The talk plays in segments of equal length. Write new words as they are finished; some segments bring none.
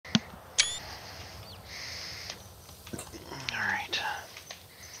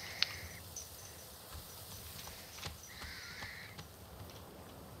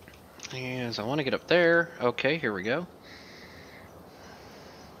Yes, I want to get up there. Okay, here we go.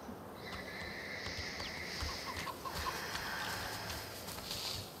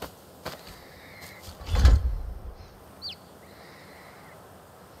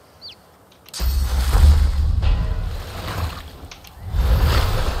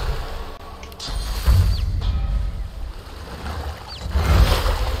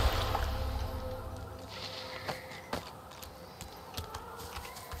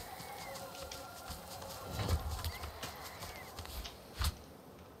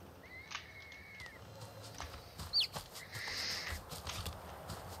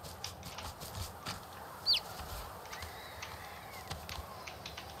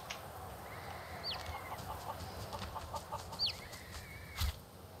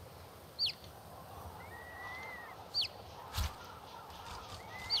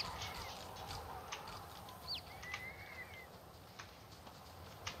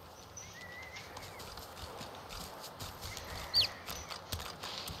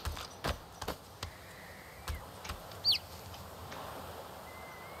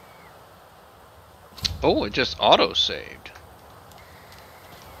 Oh, it just auto-saved.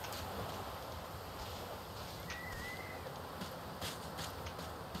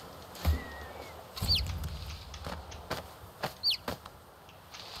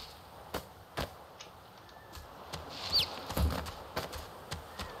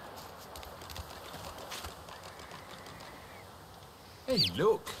 Hey,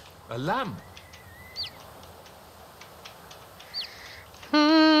 look! A lamp!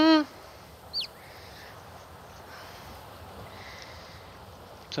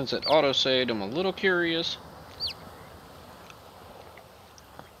 Since it auto-saved, I'm a little curious.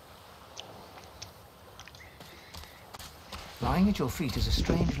 Lying at your feet is a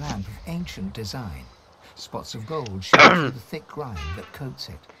strange lamp of ancient design. Spots of gold show through the thick grime that coats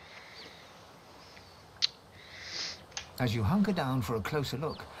it. As you hunker down for a closer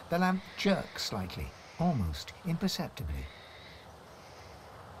look, the lamp jerks slightly, almost imperceptibly.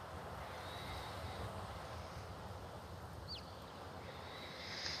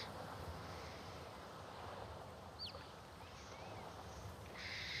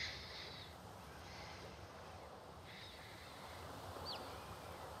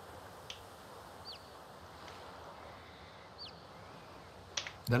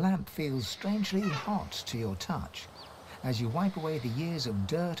 The lamp feels strangely hot to your touch. As you wipe away the years of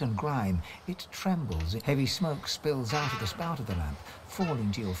dirt and grime, it trembles. Heavy smoke spills out of the spout of the lamp, falling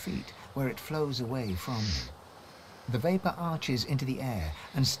to your feet, where it flows away from you. The vapor arches into the air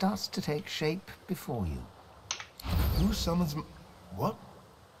and starts to take shape before you. Who summons what?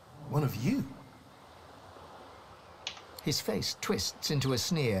 One of you? His face twists into a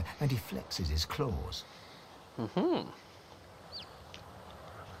sneer and he flexes his claws.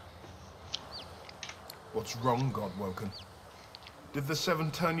 What's wrong, Godwoken? Did the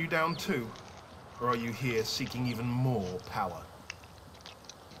Seven turn you down too? Or are you here seeking even more power?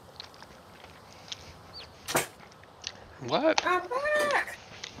 What? I'm back!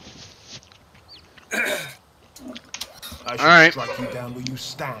 I should Alright. strike you down where you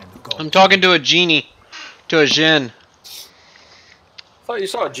stand, God. I'm talking to a genie. To a Djinn. I thought you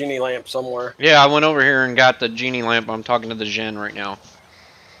saw a genie lamp somewhere. Yeah, I went over here and got the genie lamp. I'm talking to the Djinn right now.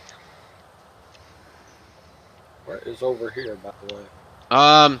 Where is over here, by the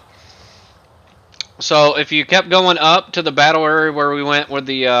way? So if you kept going up to the battle area where we went, where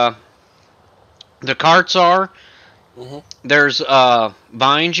the carts are, there's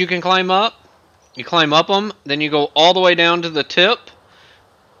vines you can climb up. You climb up them, then you go all the way down to the tip,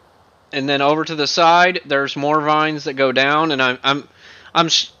 and then over to the side. There's more vines that go down, and I'm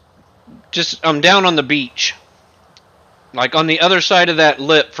down on the beach, like on the other side of that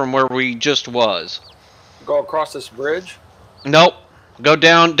lip from where we just was. Go across this bridge? Nope. Go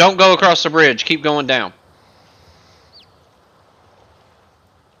down. Don't go across the bridge. Keep going down.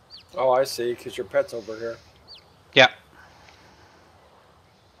 Oh, I see, because your pet's over here. Yeah.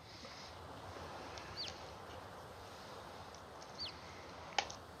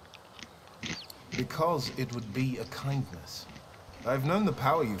 Because it would be a kindness. I've known the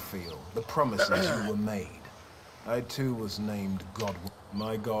power you feel, the promises you were made. I too was named God.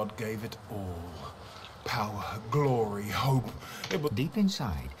 My God gave it all. Power, glory, hope. It was... Deep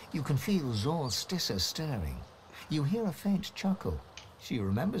inside, you can feel Zor's Stissa stirring. You hear a faint chuckle. She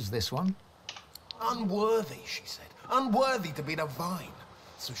remembers this one. Unworthy, she said. Unworthy to be divine.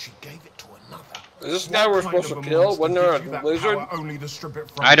 So she gave it to another. Is this guy we're supposed to kill? Wasn't there a lizard? Only to strip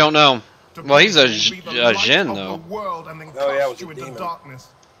it from I don't know. to Well, he's a be the light Djinn, of though. the world and then Oh, yeah, it was cast you a into demon. darkness.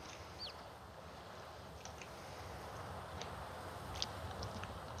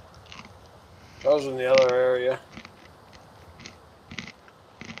 That was in the other area.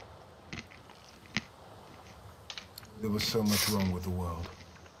 There was so much wrong with the world.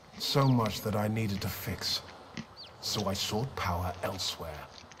 So much that I needed to fix. So I sought power elsewhere.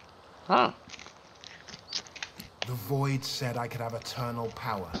 Huh. The Void said I could have eternal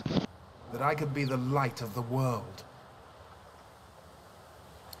power. That I could be the light of the world.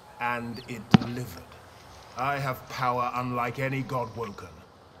 And it delivered. I have power unlike any God-woken,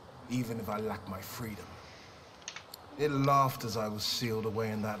 even if I lack my freedom. It laughed as I was sealed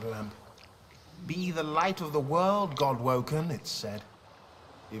away in that lamp. Be the light of the world, God-woken, it said.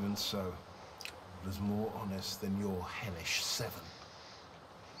 Even so, it was more honest than your hellish seven.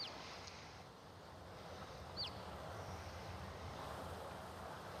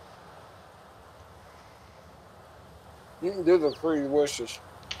 You can do the 3 wishes.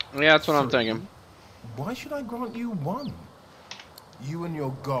 Yeah, that's what I'm thinking. Why should I grant you one? You and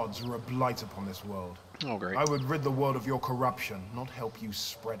your gods are a blight upon this world. Oh, great. I would rid the world of your corruption, not help you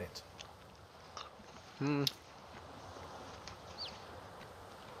spread it. Hmm.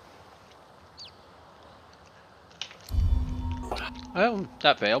 Well,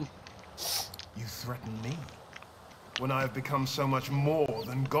 that failed. You threaten me. When I have become so much more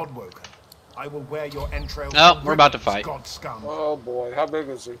than God-woken, I will wear your entrails. Oh, we're about to fight. God scum. Oh boy, how big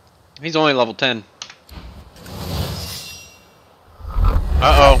is he? He's only level 10.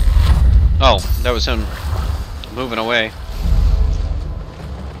 Uh-oh. Oh, that was him moving away.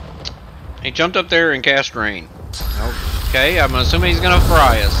 He jumped up there and cast rain. Okay, I'm assuming he's gonna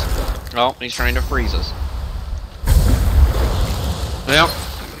fry us. Oh, he's trying to freeze us. Yep.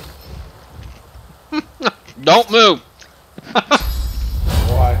 Don't move!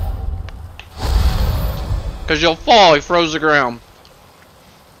 Why? Because you'll fall, he froze the ground.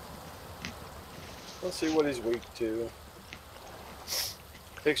 Let's see what he's weak to.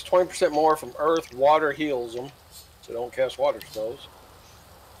 Takes 20% more from earth. Water heals him. So don't cast water spells.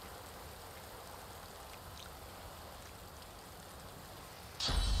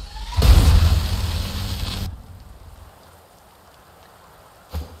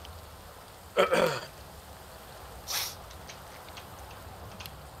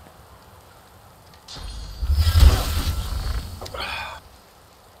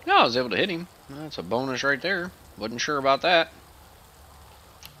 No, I was able to hit him. That's a bonus right there. Wasn't sure about that.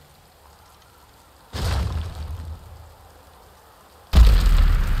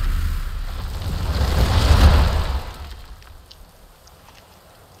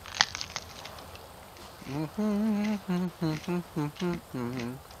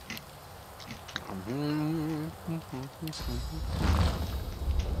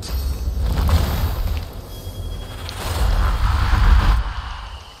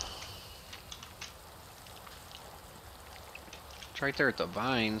 It's right there at the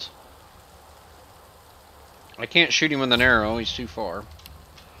vines. I can't shoot him with an arrow, he's too far.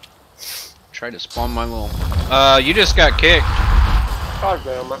 Try to spawn my little... you just got kicked. God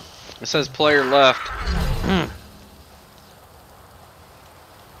damn it. It says player left.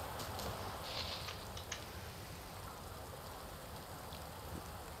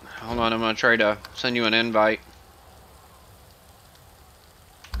 Hold on, I'm gonna try to send you an invite.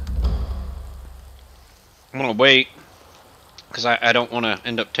 I'm gonna wait, because I don't want to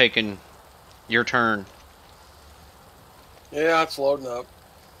end up taking your turn. Yeah, it's loading up.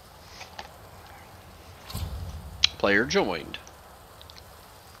 Player joined.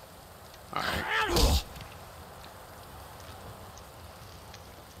 Alright.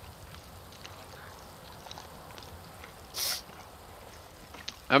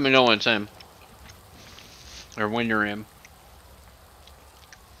 Let me know when it's in. Or when you're in.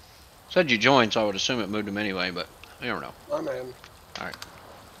 Said you joined, so I would assume it moved him anyway, but I don't know. I'm in. Alright.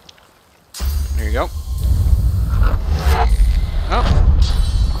 There you go. Oh.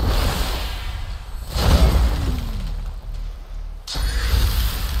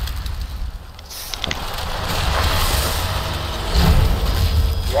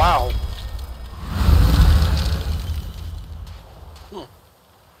 Wow.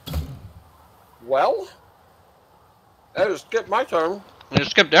 Well, that just skipped my turn. It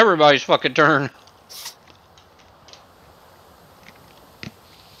skipped everybody's fucking turn.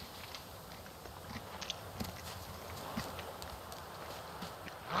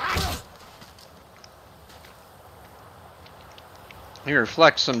 He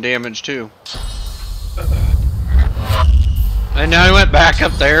reflects some damage too. And now he went back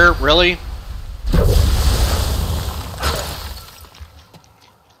up there, really?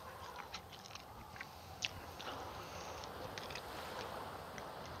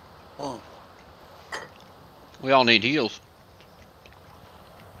 We all need heals.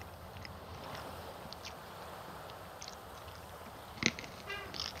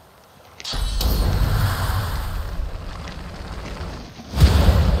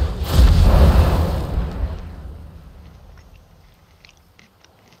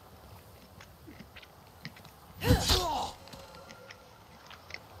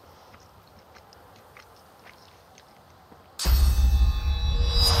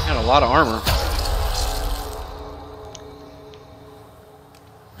 lot of armor.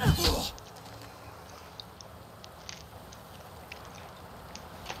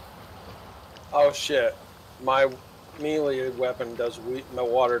 Oh shit. My melee weapon does no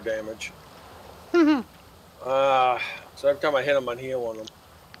water damage. So every time I hit him, I'm healing him.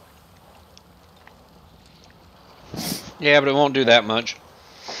 Yeah, but it won't do that much.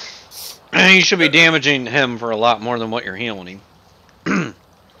 You should be damaging him for a lot more than what you're healing him.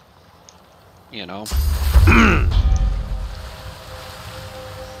 You know.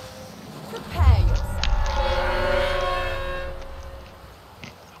 Prepare yourself.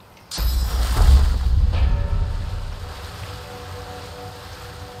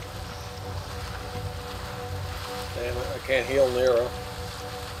 Damn it, I can't heal Nero.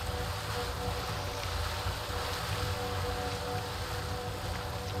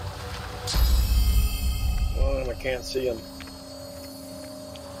 Oh, and I can't see him.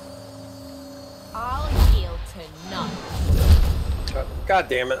 I'll yield to none. God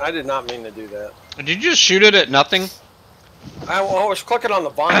damn it, I did not mean to do that. Did you just shoot it at nothing? I was clicking on the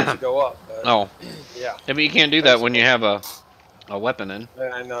vines to go up. But Oh. yeah. Yeah, but you can't do that when you have a weapon in.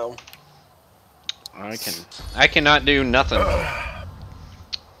 Yeah, I know. I cannot do nothing.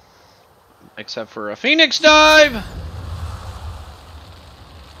 Except for a Phoenix dive!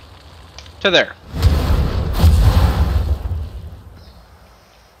 To there.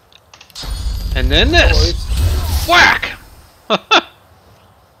 And then this. Whack!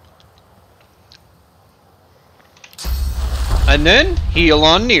 And then heal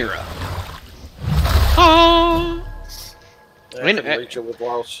on Nira. Oh. I couldn't reach it with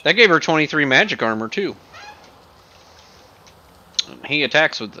Laos. That gave her 23 magic armor too. He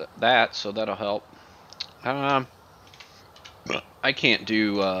attacks with that, so that'll help. I can't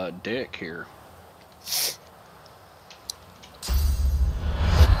do Dick here.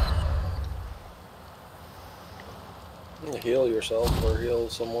 You can heal yourself or heal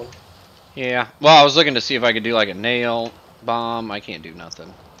someone. Yeah. Well, I was looking to see if I could do like a nail bomb. I can't do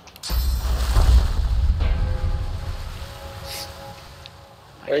nothing.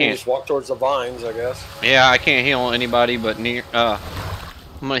 Or you just walk towards the vines, I guess. Yeah, I can't heal anybody but I'm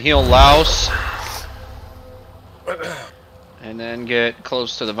gonna heal Laos. And then get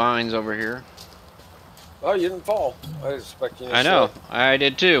close to the vines over here. Oh, you didn't fall. I was expecting you to I know. slip. I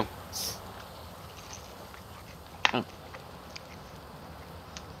did too. Oh.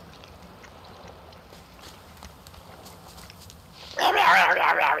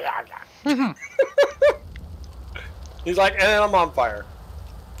 He's like, and I'm on fire.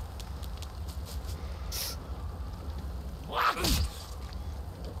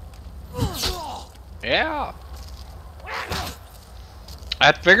 Yeah.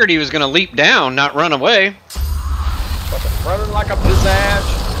 I figured he was gonna leap down, not run away. Fucking running like a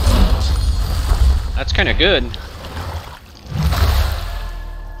pizzazz. That's kind of good.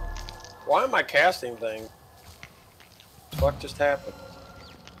 Why am I casting thing? What the fuck just happened?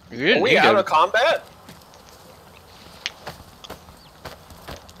 You didn't Are we need out to- of combat?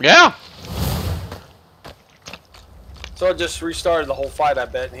 Yeah. So it just restarted the whole fight, I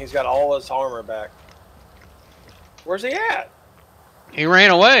bet, and he's got all his armor back. Where's he at? He ran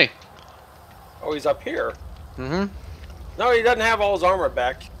away. Oh, he's up here. Mm-hmm. No, he doesn't have all his armor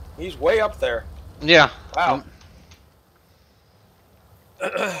back. He's way up there. Yeah. Wow.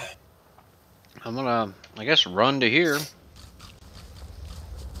 I'm gonna, I guess, run to here.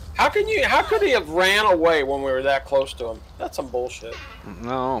 How could he have ran away when we were that close to him? That's some bullshit.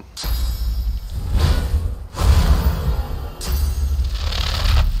 No.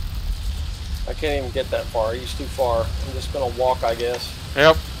 I can't even get that far. He's too far. I'm just gonna walk, I guess.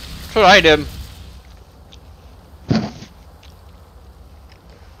 Yep. That's what I did.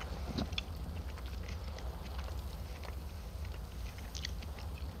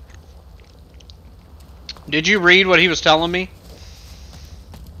 Did you read what he was telling me?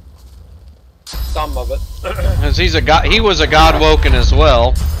 Some of it. Because he's a god. He was a god woken as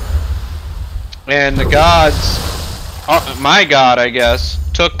well. And the gods, my god, I guess,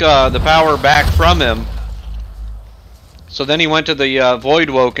 took the power back from him. So then he went to the Void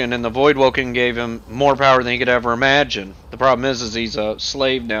Woken, and the Void Woken gave him more power than he could ever imagine. The problem is he's a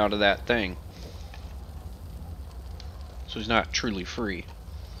slave now to that thing. So he's not truly free.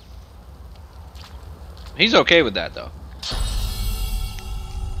 He's okay with that, though.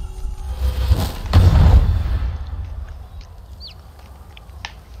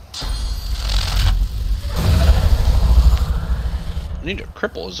 I need to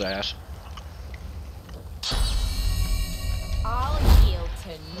cripple his ass. I'll yield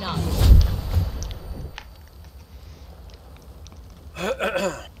to none.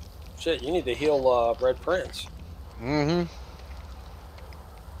 Shit, you need to heal Red Prince. Mm-hmm.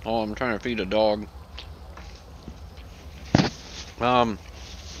 Oh, I'm trying to feed a dog. Bam!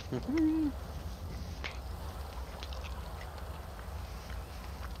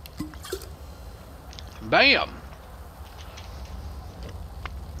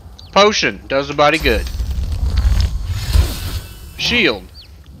 Potion does the body good. Shield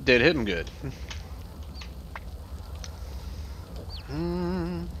did him good.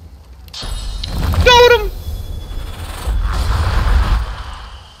 Got him!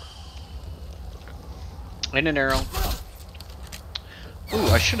 And an arrow. Ooh,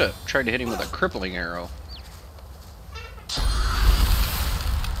 I should have tried to hit him with a crippling arrow.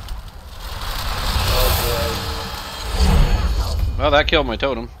 Well, that killed my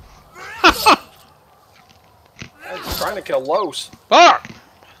totem. I was trying to kill Los. Fuck!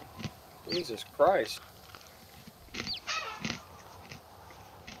 Jesus Christ.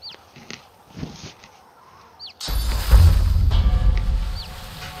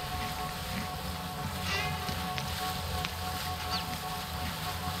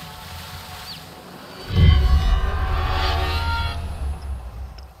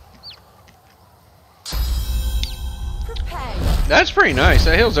 That's pretty nice.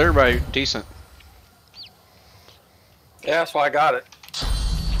 That heals everybody decent. Yeah, that's why I got it.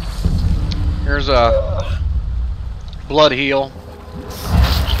 Here's a blood heal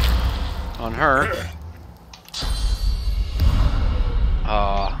on her.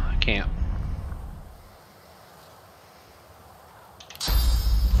 I can't.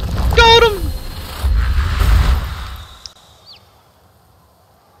 Got him!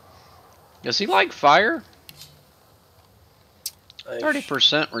 Does he like fire?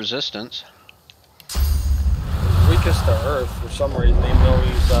 30% resistance. Weakest to earth for some reason, even though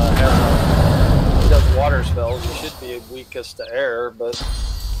he does water spells. He should be weakest to air, but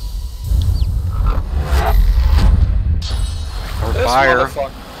Or this fire.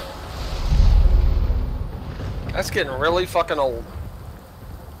 motherfucker. That's getting really fucking old.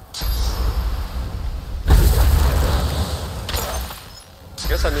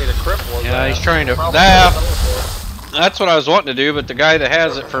 Guess I need a cripple. of Yeah, that. he's trying to. Probably That's what I was wanting to do, but the guy that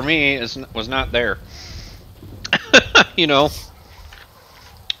has it for me was not there. You know,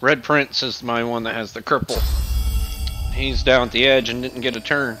 Red Prince is my one that has the cripple. He's down at the edge and didn't get a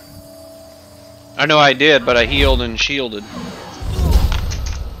turn. I know I did, but I healed and shielded.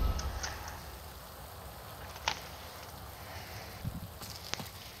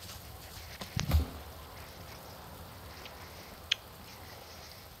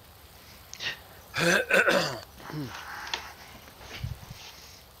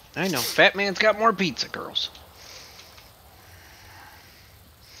 I know, Fat Man's got more pizza, girls.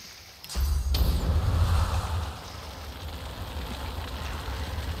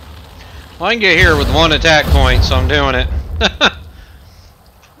 Well, I can get here with one attack point, so I'm doing it.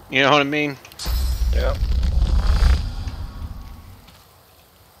 You know what I mean? Yep.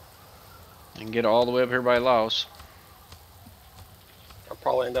 I can get all the way up here by Laos. I'll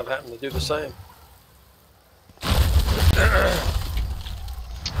probably end up having to do the same. I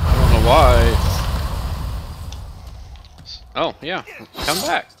don't know why. Oh, yeah. Come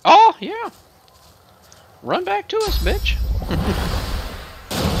back. Oh, yeah. Run back to us, bitch.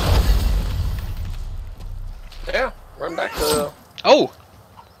 Yeah, run back to. Oh!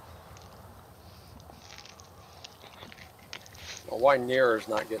 Well, why Nearer's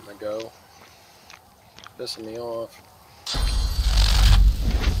not getting a go? Pissing me off.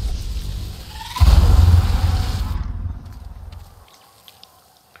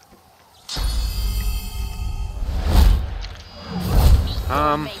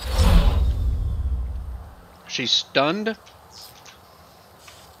 She's stunned.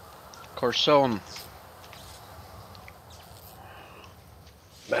 Corson.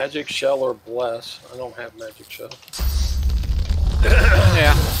 Magic Shell or Bless? I don't have Magic Shell.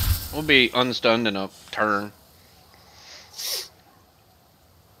 Yeah. We'll be unstunned in a turn.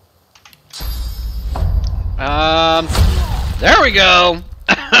 There we go!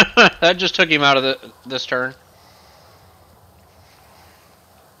 That just took him out of this turn.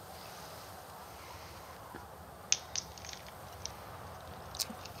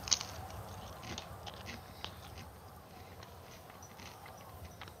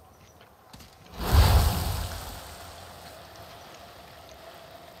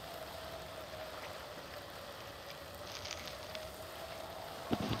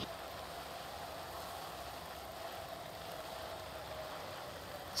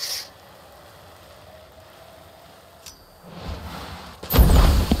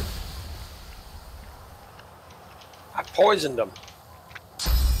 I poisoned him.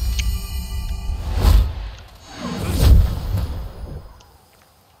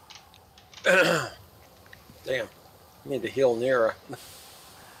 Need to heal Nira.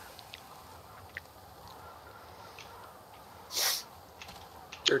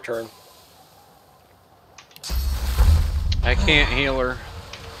 Your turn. I can't heal her.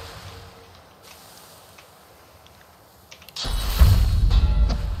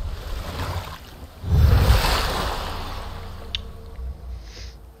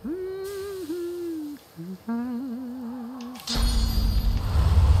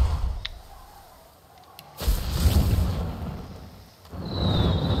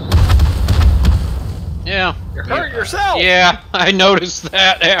 Yeah. You hurt yourself! Yeah, I noticed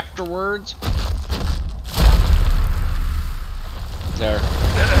that afterwards. There.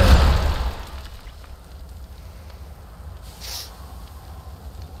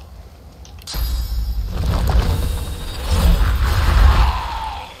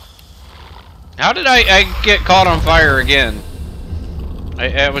 How did I get caught on fire again?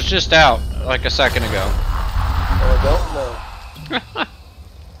 I was just out like a second ago. I don't know.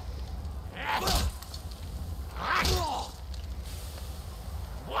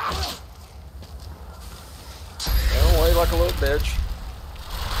 Don't wait like a little bitch.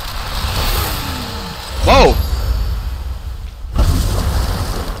 Whoa!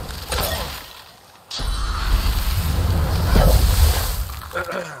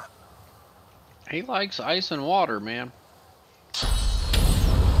 He likes ice and water, man.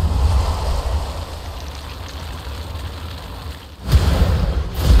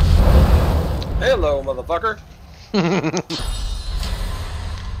 Hello, motherfucker.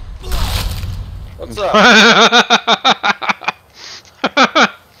 What's up?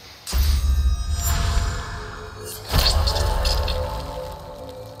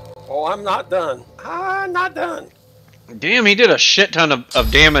 Oh, I'm not done. I'm not done. Damn, he did a shit ton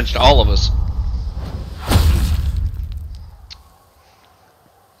of damage to all of us.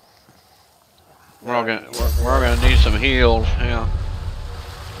 We're all gonna need some heals, yeah.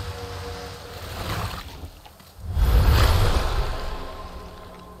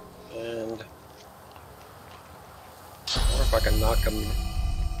 And I wonder if I can knock him.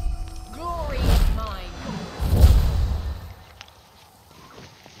 Glory is mine.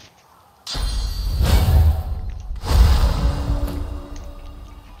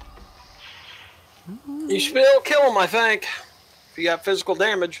 You should be able to kill him, I think. If you got physical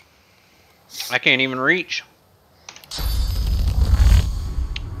damage. I can't even reach.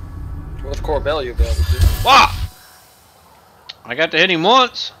 With Corbel, you'll be able to. Wow! I got to hit him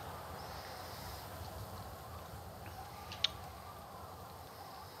once.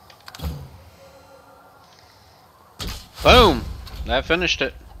 Boom! That finished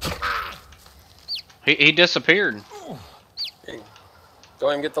it. He disappeared. Okay.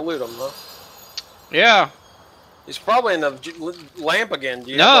 Don't even get to loot him, huh? Yeah. He's probably in the lamp again.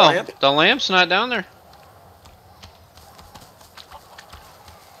 Do you have No, the lamp? the lamp's not down there.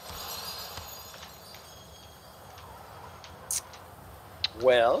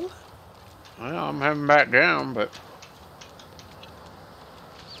 Well, Well, I'm heading back down, but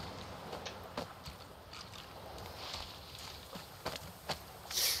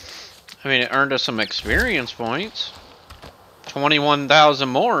I mean, it earned us some experience points. 21,000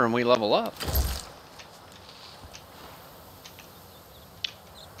 more and we level up.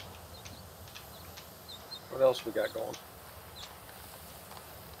 what else we got going?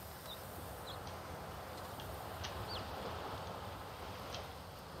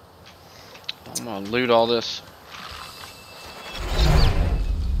 I'm gonna loot all this.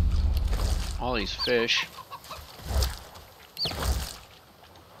 All these fish.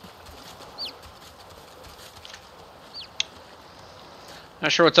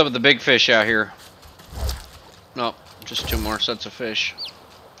 Not sure what's up with the big fish out here. Nope, just 2 more sets of fish.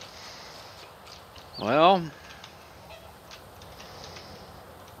 Well,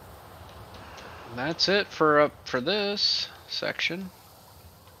 that's it for this section.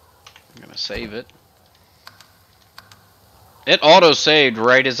 I'm gonna save it. It auto-saved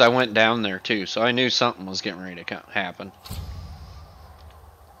right as I went down there too, so I knew something was getting ready to happen.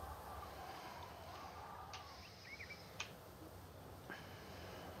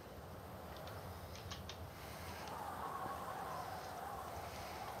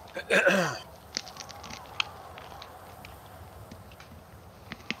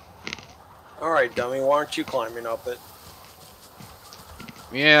 Alright, dummy, why aren't you climbing up it?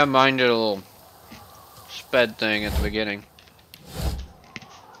 Yeah, mine did a little sped thing at the beginning.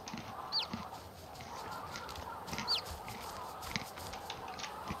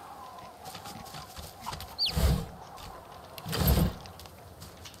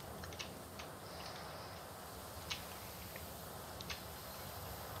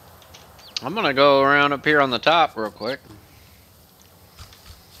 I'm gonna go around up here on the top real quick.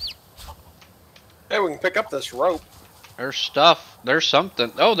 Hey, we can pick up this rope. There's stuff. There's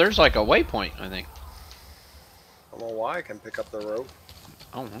something. Oh, there's like a waypoint, I think. I don't know why I can pick up the rope.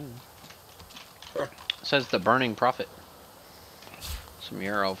 Oh, it says the burning prophet. Some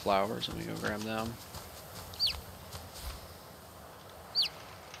yarrow flowers. Let me go grab them.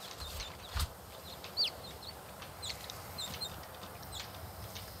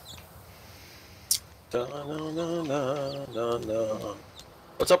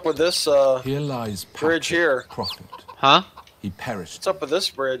 What's up with this Here lies bridge here? prophet. Huh? He perished. What's up with this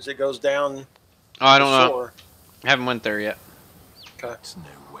bridge that goes down? Oh, I don't the know. shore? Haven't went there yet. Okay. It's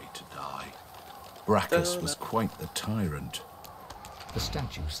no way to die. Brachus was quite the tyrant. The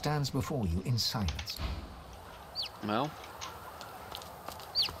statue stands before you in silence. Well,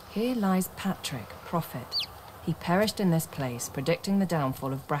 Here lies Patrick, prophet. He perished in this place, predicting the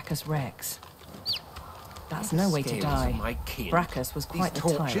downfall of Brachus Rex. That's no way to die. Brachus was quite the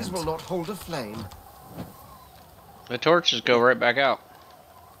torches tyrant. will not hold a flame. the torches go right back out.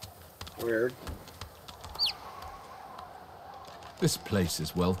 Weird. This place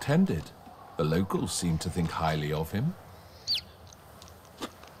is well tended. The locals seem to think highly of him.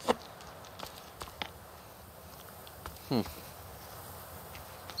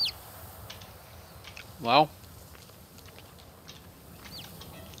 Well,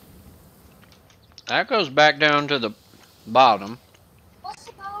 that goes back down to the bottom.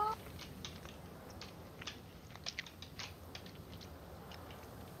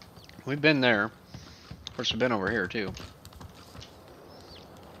 We've been there. Of course, we've been over here too.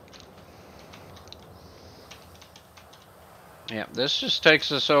 Yeah, this just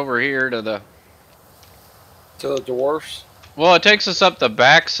takes us over here to the... To the dwarfs? Well, it takes us up the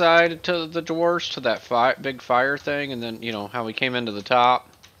backside to the dwarfs, to that big fire thing, and then, you know, how we came into the top.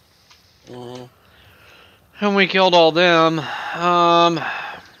 Mm-hmm. And we killed all them.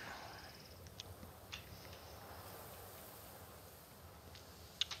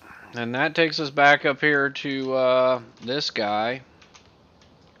 And that takes us back up here to this guy.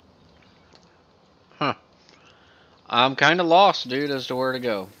 Huh. I'm kind of lost, dude, as to where to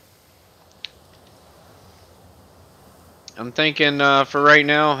go. I'm thinking for right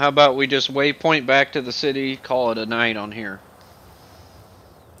now, how about we just waypoint back to the city, call it a night on here.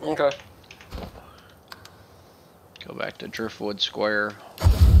 Okay. Go back to Driftwood Square.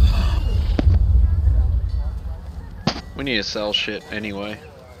 We need to sell shit anyway.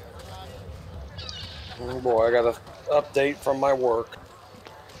 Oh boy, I got an update from my work.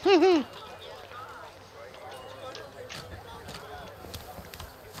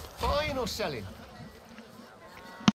 Buying or selling?